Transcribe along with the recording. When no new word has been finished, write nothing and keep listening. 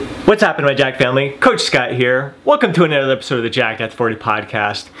What's happening, my Jack family? Coach Scott here. Welcome to another episode of the Jacked at 40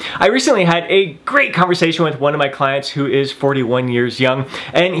 podcast. I recently had a great conversation with one of my clients who is 41 years young,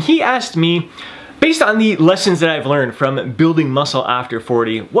 and he asked me, based on the lessons that I've learned from building muscle after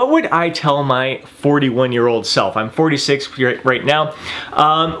 40, what would I tell my 41-year-old self? I'm 46 right now.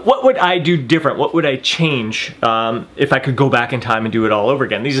 What would I do different? What would I change if I could go back in time and do it all over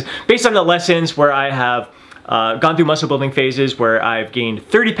again? These are based on the lessons where I have gone through muscle building phases where I've gained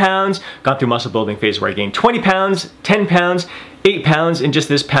 30 pounds, gone through muscle building phase where I gained 20 pounds, 10 pounds, 8 pounds, and just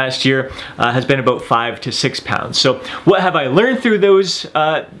this past year has been about 5 to 6 pounds. So what have I learned through those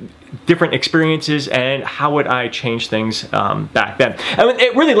different experiences, and how would I change things back then? And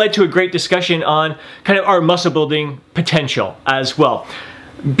it really led to a great discussion on kind of our muscle building potential as well.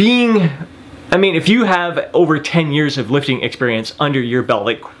 If you have over 10 years of lifting experience under your belt,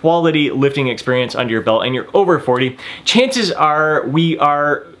 like quality lifting experience under your belt, and you're over 40, chances are we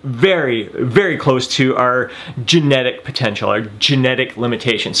are very, very close to our genetic potential, our genetic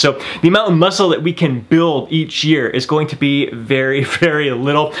limitations. So the amount of muscle that we can build each year is going to be very, very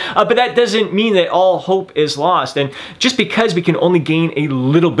little. But that doesn't mean that all hope is lost. And just because we can only gain a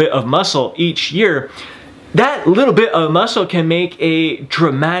little bit of muscle each year, that little bit of muscle can make a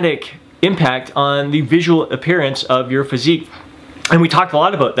dramatic impact on the visual appearance of your physique. And we talked a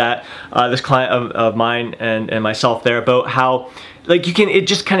lot about that, this client of mine and myself there, about how it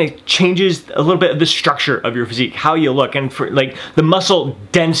just kind of changes a little bit of the structure of your physique, how you look, and for the muscle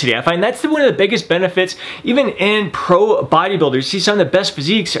density. I find that's one of the biggest benefits, even in pro bodybuilders. See, some of the best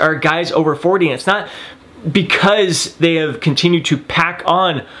physiques are guys over 40, and it's not because they have continued to pack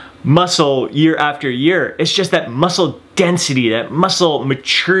on muscle year after year. It's just that muscle density, that muscle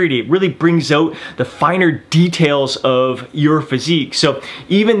maturity really brings out the finer details of your physique. So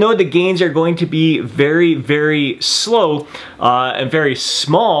even though the gains are going to be very, very slow and very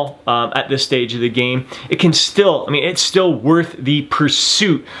small at this stage of the game, it's still worth the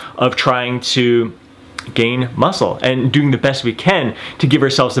pursuit of trying to gain muscle and doing the best we can to give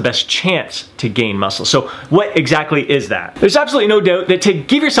ourselves the best chance to gain muscle. So what exactly is that? There's absolutely no doubt that to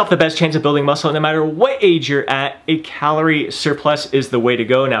give yourself the best chance of building muscle, no matter what age you're at, a calorie surplus is the way to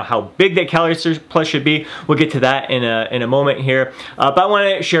go. Now, how big that calorie surplus should be, we'll get to that in a moment here. But I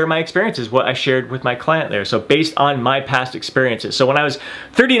want to share my experiences, what I shared with my client there. So based on my past experiences. So when I was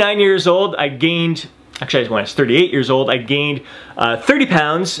 39 years old, Actually, when I was 38 years old, I gained 30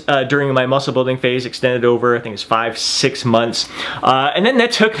 pounds during my muscle building phase, extended over, I think it's 5-6 months. And then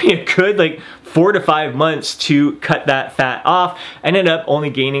that took me a good 4 to 5 months to cut that fat off. I ended up only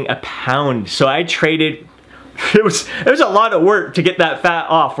gaining a pound. So I traded, it was a lot of work to get that fat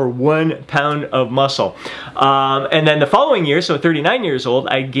off for 1 pound of muscle. And then the following year, so 39 years old,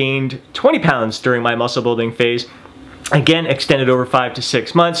 I gained 20 pounds during my muscle building phase. Again, extended over 5 to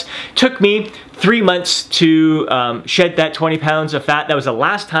 6 months. Took me 3 months to shed that 20 pounds of fat. That was the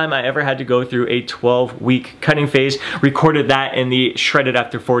last time I ever had to go through a 12-week cutting phase. Recorded that in the Shredded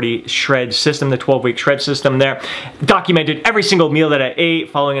After 40 shred system, the 12-week shred system there. Documented every single meal that I ate,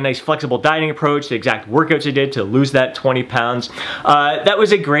 following a nice flexible dieting approach, the exact workouts I did to lose that 20 pounds. That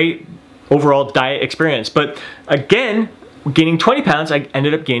was a great overall diet experience. But again, gaining 20 pounds, I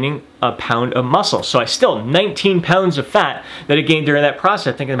ended up gaining a pound of muscle. So I still 19 pounds of fat that I gained during that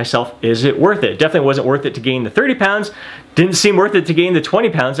process. Thinking to myself, is it worth it? Definitely wasn't worth it to gain the 30 pounds. Didn't seem worth it to gain the 20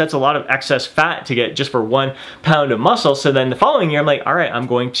 pounds. That's a lot of excess fat to get just for 1 pound of muscle. So then the following year, I'm like, all right, I'm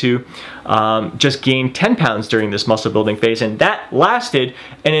going to just gain 10 pounds during this muscle building phase. And that lasted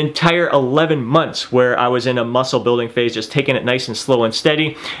an entire 11 months where I was in a muscle building phase, just taking it nice and slow and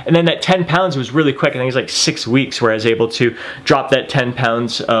steady. And then that 10 pounds was really quick. I think it was like 6 weeks where I was able to drop that 10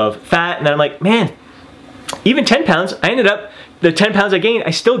 pounds of fat. And then I'm like, man, even 10 pounds, the 10 pounds I gained,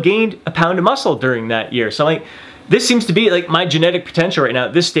 I still gained a pound of muscle during that year. So I'm like, this seems to be my genetic potential right now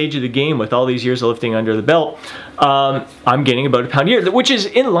at this stage of the game with all these years of lifting under the belt. I'm gaining about a pound a year, which is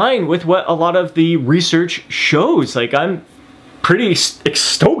in line with what a lot of the research shows. I'm pretty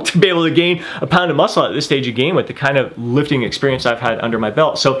stoked to be able to gain a pound of muscle at this stage of game with the kind of lifting experience I've had under my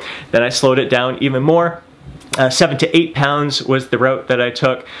belt. So then I slowed it down even more. 7 to 8 pounds was the route that I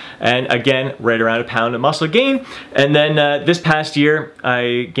took, and again, right around a pound of muscle gain. And then this past year,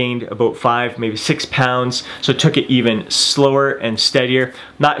 I gained about 5, maybe 6 pounds, so took it even slower and steadier.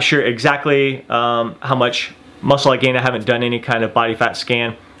 Not sure exactly how much muscle I gained. I haven't done any kind of body fat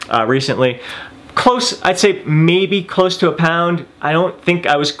scan recently. Close, I'd say maybe close to a pound. I don't think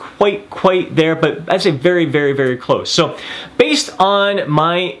I was quite there, but I'd say very, very, very close. So based on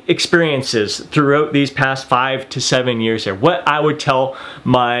my experiences throughout these past 5 to 7 years here, what I would tell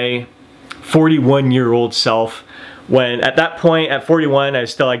my 41-year-old self when at that point at 41,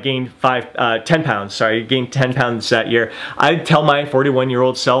 I gained 10 pounds. Sorry, gained 10 pounds that year. I'd tell my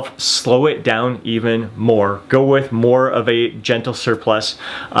 41-year-old self, slow it down even more. Go with more of a gentle surplus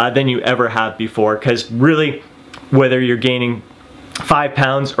than you ever have before, because really, whether you're gaining 5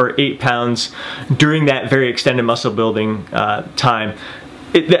 pounds or 8 pounds during that very extended muscle building time,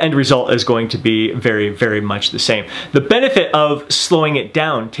 the end result is going to be very, very much the same. The benefit of slowing it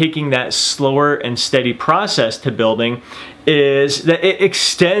down, taking that slower and steady process to building, is that it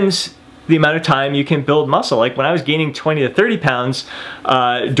extends the amount of time you can build muscle. Like when I was gaining 20 to 30 pounds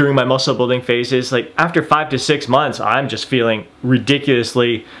during my muscle building phases, like after 5 to 6 months, I'm just feeling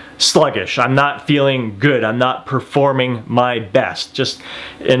ridiculously sluggish. I'm not feeling good. I'm not performing my best.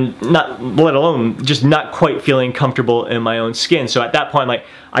 And not let alone just not quite feeling comfortable in my own skin. So at that point, like,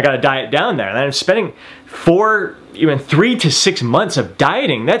 I got to diet down there, and I'm spending 3 to 6 months of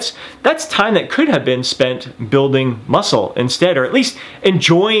dieting. That's time that could have been spent building muscle instead, or at least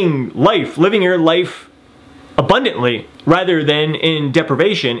enjoying life, living your life abundantly rather than in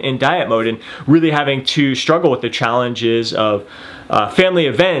deprivation, in diet mode, and really having to struggle with the challenges of family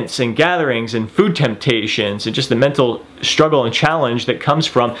events and gatherings and food temptations and just the mental struggle and challenge that comes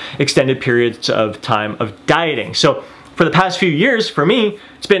from extended periods of time of dieting. So for the past few years, for me,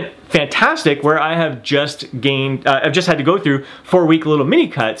 it's been fantastic, where I have just I've just had to go through 4-week little mini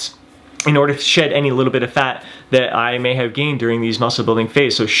cuts in order to shed any little bit of fat that I may have gained during these muscle building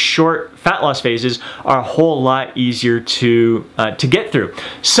phases. So short fat loss phases are a whole lot easier to get through.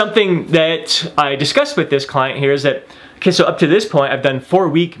 Something that I discussed with this client here is that, okay, so up to this point, I've done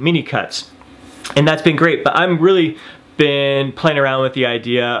 4-week mini cuts, and that's been great, but I'm really been playing around with the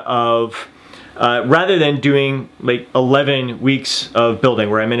idea of rather than doing like 11 weeks of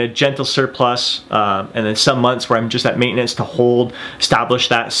building where I'm in a gentle surplus, and then some months where I'm just at maintenance to establish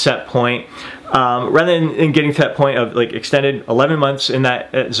that set point, rather than getting to that point of like extended 11 months in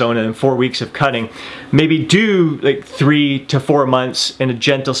that zone and then 4 weeks of cutting, maybe do like 3 to 4 months in a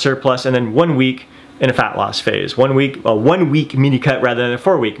gentle surplus and then 1 week in a fat loss phase. 1 week mini cut rather than a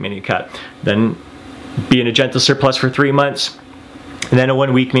 4-week mini cut. Then be in a gentle surplus for 3 months and then a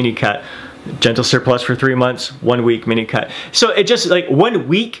 1 week mini cut. Gentle surplus for 3 months, 1 week mini cut. So it just, like, 1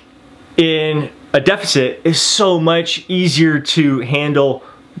 week in a deficit is so much easier to handle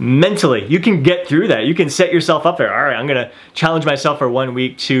mentally. You can get through that. You can set yourself up there. All right, I'm gonna challenge myself for 1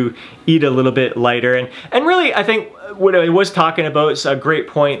 week to eat a little bit lighter. And really, I think what I was talking about is a great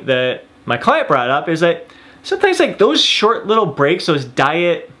point that my client brought up, is that sometimes like those short little breaks, those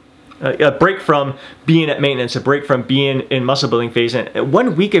a break from being at maintenance, a break from being in muscle building phase, and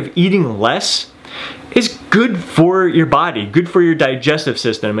 1 week of eating less is good for your body, good for your digestive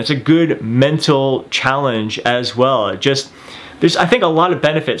system. It's a good mental challenge as well. There's, I think, a lot of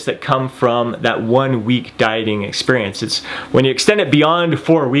benefits that come from that 1 week dieting experience. It's when you extend it beyond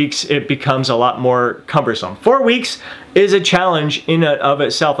 4 weeks, it becomes a lot more cumbersome. 4 weeks is a challenge in and of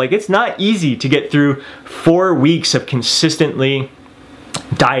itself. Like, it's not easy to get through 4 weeks of consistently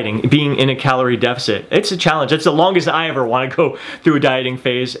dieting, being in a calorie deficit. It's a challenge. It's the longest I ever want to go through a dieting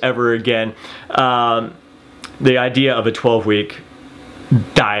phase ever again. The idea of a 12-week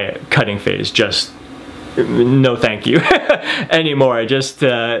diet cutting phase, just no thank you anymore.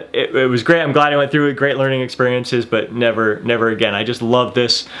 It was great. I'm glad I went through it. Great learning experiences, but never again. I just love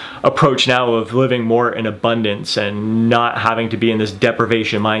this approach now of living more in abundance and not having to be in this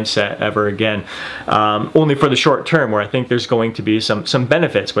deprivation mindset ever again. Only for the short term, where I think there's going to be some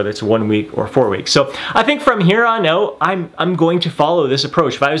benefits, whether it's 1 week or 4 weeks. So I think from here on out, I'm going to follow this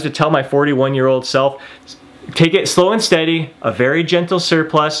approach. If I was to tell my 41-year-old self, take it slow and steady, a very gentle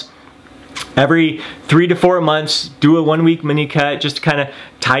surplus. Every 3 to 4 months, do a 1 week mini cut, just to kind of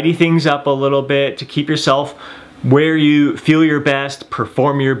tidy things up a little bit, to keep yourself where you feel your best,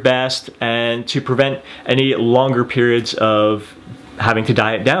 perform your best, and to prevent any longer periods of having to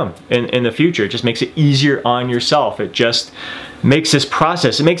diet down in the future. It just makes it easier on yourself. It just makes this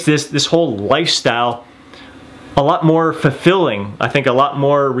process, it makes this whole lifestyle a lot more fulfilling, I think, a lot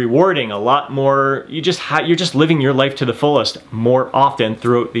more rewarding, a lot more, you're just living your life to the fullest more often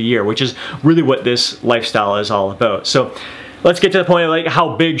throughout the year, which is really what this lifestyle is all about. So let's get to the point of like,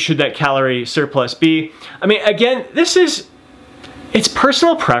 how big should that calorie surplus be? I mean, again, it's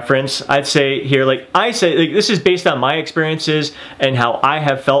personal preference, I'd say here. Like I say, like, this is based on my experiences and how I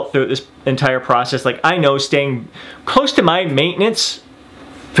have felt through this entire process. Like, I know staying close to my maintenance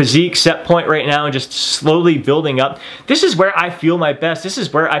physique set point right now and just slowly building up, this is where I feel my best. This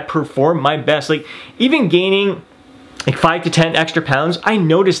is where I perform my best. Like, even gaining like 5 to 10 extra pounds, I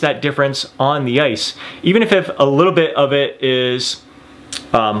notice that difference on the ice. Even if a little bit of it is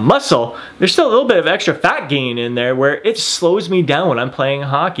muscle, there's still a little bit of extra fat gain in there where it slows me down when I'm playing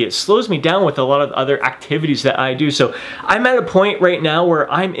hockey. It slows me down with a lot of other activities that I do. So I'm at a point right now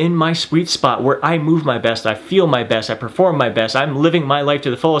where I'm in my sweet spot, where I move my best, I feel my best, I perform my best, I'm living my life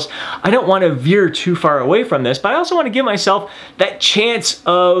to the fullest. I don't want to veer too far away from this, but I also want to give myself that chance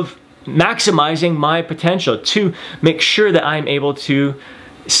of maximizing my potential to make sure that I'm able to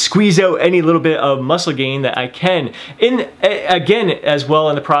squeeze out any little bit of muscle gain that I can. Again, as well,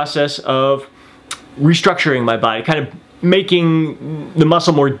 in the process of restructuring my body, kind of making the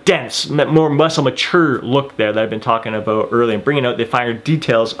muscle more dense, more muscle mature look there that I've been talking about earlier, and bringing out the finer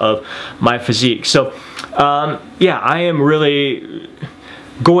details of my physique. So yeah, I am really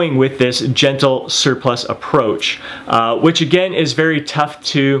going with this gentle surplus approach, which again is very tough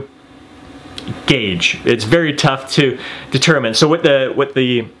to gauge. It's very tough to determine. So what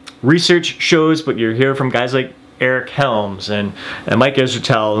the research shows, what you hear from guys like Eric Helms and Mike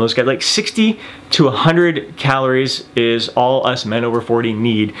Israetel and those guys, like 60 to 100 calories is all us men over 40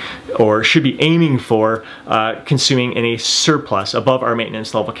 need or should be aiming for consuming in a surplus above our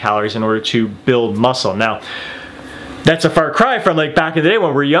maintenance level calories in order to build muscle. Now, that's a far cry from like back in the day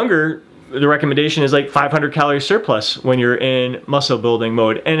when we're younger. The recommendation is like 500 calorie surplus when you're in muscle building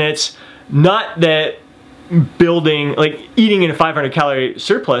mode. And it's not that building, like eating in a 500 calorie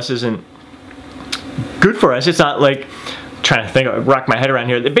surplus isn't good for us. It's not like, trying to think, rock my head around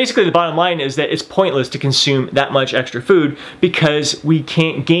here. Basically, the bottom line is that it's pointless to consume that much extra food because we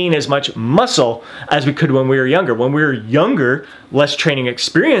can't gain as much muscle as we could when we were younger. When we were younger, less training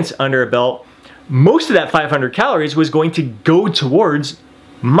experience under a belt, most of that 500 calories was going to go towards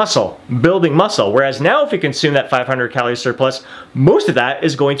muscle, building muscle. Whereas now if you consume that 500 calorie surplus, most of that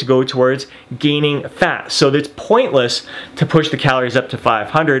is going to go towards gaining fat. So it's pointless to push the calories up to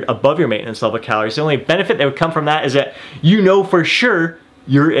 500 above your maintenance level calories. The only benefit that would come from that is that you know for sure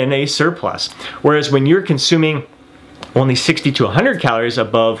you're in a surplus. Whereas when you're consuming only 60 to 100 calories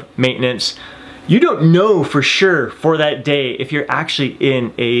above maintenance, you don't know for sure for that day if you're actually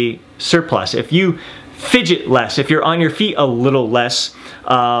in a surplus. If you fidget less, if you're on your feet a little less,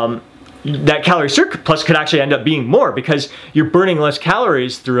 that calorie surplus could actually end up being more because you're burning less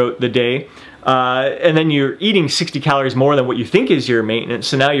calories throughout the day, and then you're eating 60 calories more than what you think is your maintenance.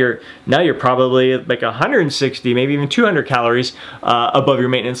 So now you're probably like 160, maybe even 200 calories above your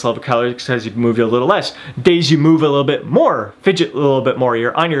maintenance level calories because you've moved a little less. Days you move a little bit more, fidget a little bit more,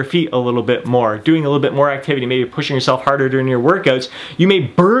 you're on your feet a little bit more, doing a little bit more activity, maybe pushing yourself harder during your workouts, you may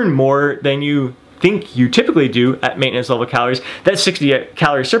burn more than you think you typically do at maintenance level calories. That 60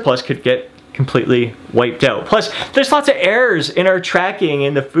 calorie surplus could get completely wiped out. Plus, there's lots of errors in our tracking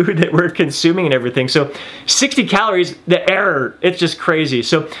and the food that we're consuming and everything. So 60 calories, the error, it's just crazy.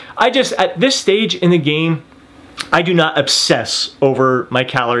 So at this stage in the game, I do not obsess over my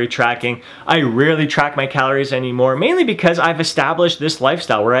calorie tracking. I rarely track my calories anymore, mainly because I've established this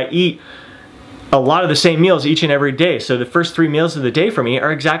lifestyle where I eat a lot of the same meals each and every day. So the first 3 meals of the day for me are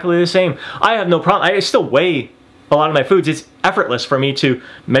exactly the same. I have no problem. I still weigh a lot of my foods. It's effortless for me to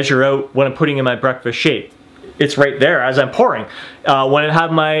measure out what I'm putting in my breakfast shake. It's right there as I'm pouring. When I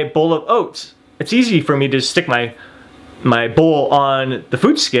have my bowl of oats, it's easy for me to stick my bowl on the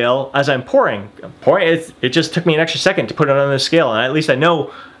food scale as I'm pouring. It just took me an extra second to put it on the scale, and at least I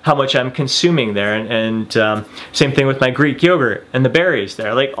know how much I'm consuming there. And same thing with my Greek yogurt and the berries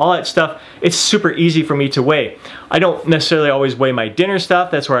there. Like all that stuff, it's super easy for me to weigh. I don't necessarily always weigh my dinner stuff.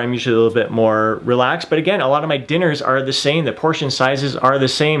 That's where I'm usually a little bit more relaxed. But again, a lot of my dinners are the same. The portion sizes are the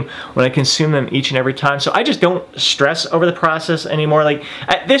same when I consume them each and every time. So I just don't stress over the process anymore. Like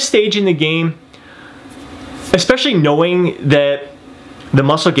at this stage in the game, especially knowing that the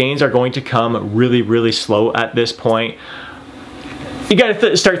muscle gains are going to come really, really slow at this point, you got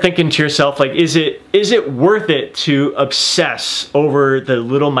to start thinking to yourself, like, is it worth it to obsess over the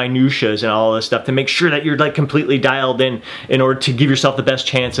little minutiae and all this stuff to make sure that you're like completely dialed in order to give yourself the best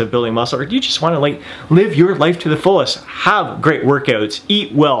chance of building muscle? Or do you just want to like live your life to the fullest, have great workouts,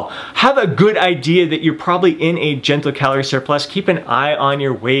 eat well, have a good idea that you're probably in a gentle calorie surplus, keep an eye on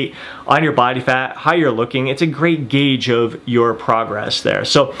your weight, on your body fat, how you're looking. It's a great gauge of your progress there.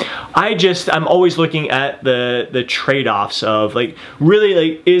 So I'm always looking at the trade-offs of like, really,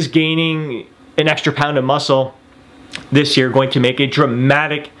 like, is gaining an extra pound of muscle this year going to make a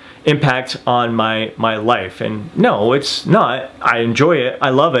dramatic impact on my life? And no, it's not. I enjoy it. I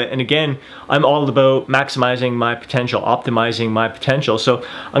love it. And again, I'm all about maximizing my potential, optimizing my potential. So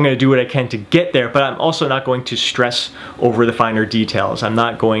I'm going to do what I can to get there, but I'm also not going to stress over the finer details. I'm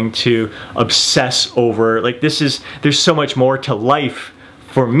not going to obsess over, like, there's so much more to life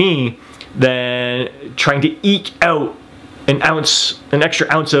for me than trying to eke out an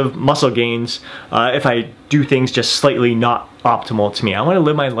extra ounce of muscle gains if I do things just slightly not optimal to me. I want to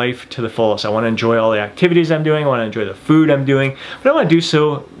live my life to the fullest. I want to enjoy all the activities I'm doing. I want to enjoy the food I'm doing, but I want to do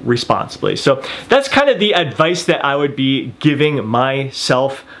so responsibly. So that's kind of the advice that I would be giving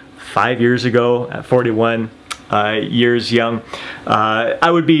myself 5 years ago at 41 years young. I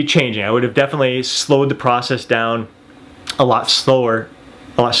would be changing. I would have definitely slowed the process down a lot sooner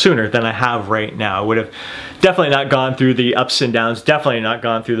than I have right now. I would have definitely not gone through the ups and downs, definitely not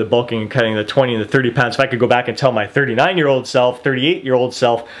gone through the bulking and cutting the 20 and the 30 pounds. If I could go back and tell my 39-year-old self, 38-year-old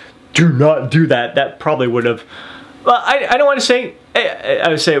self, do not do that, that probably would have, well, I don't want to say, I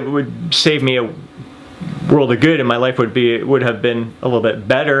would say it would save me a world of good, and my life would have been a little bit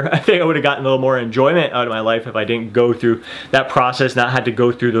better. I think I would have gotten a little more enjoyment out of my life if I didn't go through that process, not had to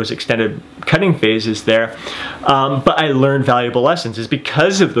go through those extended cutting phases there. But I learned valuable lessons. It's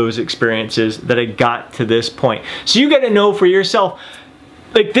because of those experiences that I got to this point. So you got to know for yourself,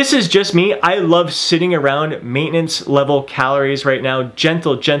 like, this is just me. I love sitting around maintenance level calories right now,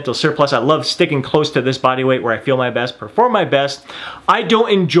 gentle surplus. I love sticking close to this body weight where I feel my best, perform my best. I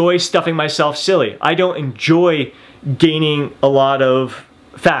don't enjoy stuffing myself silly. I don't enjoy gaining a lot of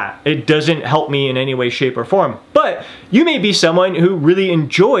fat. It doesn't help me in any way, shape, or form. But you may be someone who really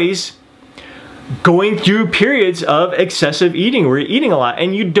enjoys going through periods of excessive eating where you're eating a lot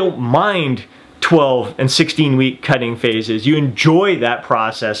and you don't mind 12 and 16 week cutting phases. You enjoy that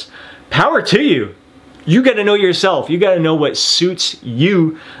process. Power to you. You got to know yourself. You got to know what suits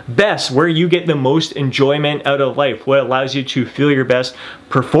you best, where you get the most enjoyment out of life, what allows you to feel your best,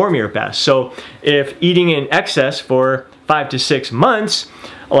 perform your best. So if eating in excess for 5 to 6 months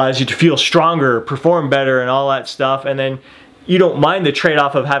allows you to feel stronger, perform better, and all that stuff, and then you don't mind the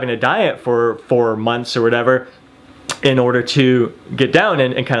trade-off of having a diet for 4 months or whatever, in order to get down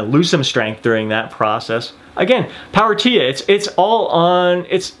and kind of lose some strength during that process. Again, power to you. It's all on,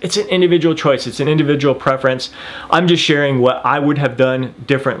 it's an individual choice. It's an individual preference. I'm just sharing what I would have done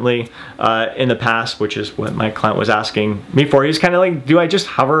differently in the past, which is what my client was asking me for. He's kind of like, do I just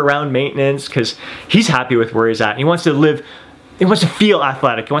hover around maintenance? Because he's happy with where he's at. He wants to live, he wants to feel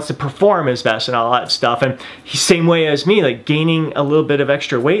athletic. He wants to perform his best and all that stuff. And he's same way as me, like gaining a little bit of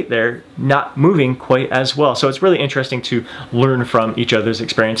extra weight there, not moving quite as well. So it's really interesting to learn from each other's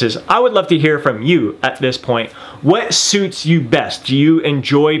experiences. I would love to hear from you at this point. What suits you best? Do you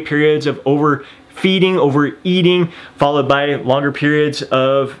enjoy periods of overfeeding, overeating, followed by longer periods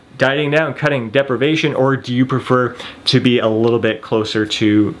of dieting down, cutting, deprivation, or do you prefer to be a little bit closer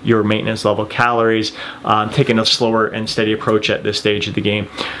to your maintenance level calories, taking a slower and steady approach at this stage of the game?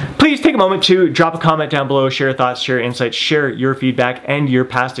 Please take a moment to drop a comment down below, share thoughts, share insights, share your feedback and your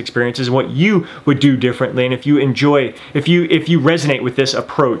past experiences, what you would do differently, and if you enjoy, if you resonate with this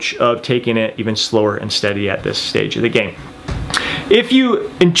approach of taking it even slower and steady at this stage of the game. If you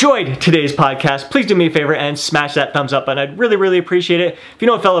enjoyed today's podcast, please do me a favor and smash that thumbs up button. I'd really appreciate it. If you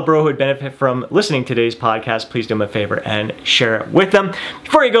know a fellow bro who would benefit from listening to today's podcast, please do me a favor and share it with them.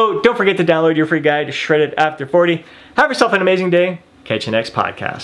 Before you go, don't forget to download your free guide, Shredded After 40. Have yourself an amazing day. Catch you next podcast.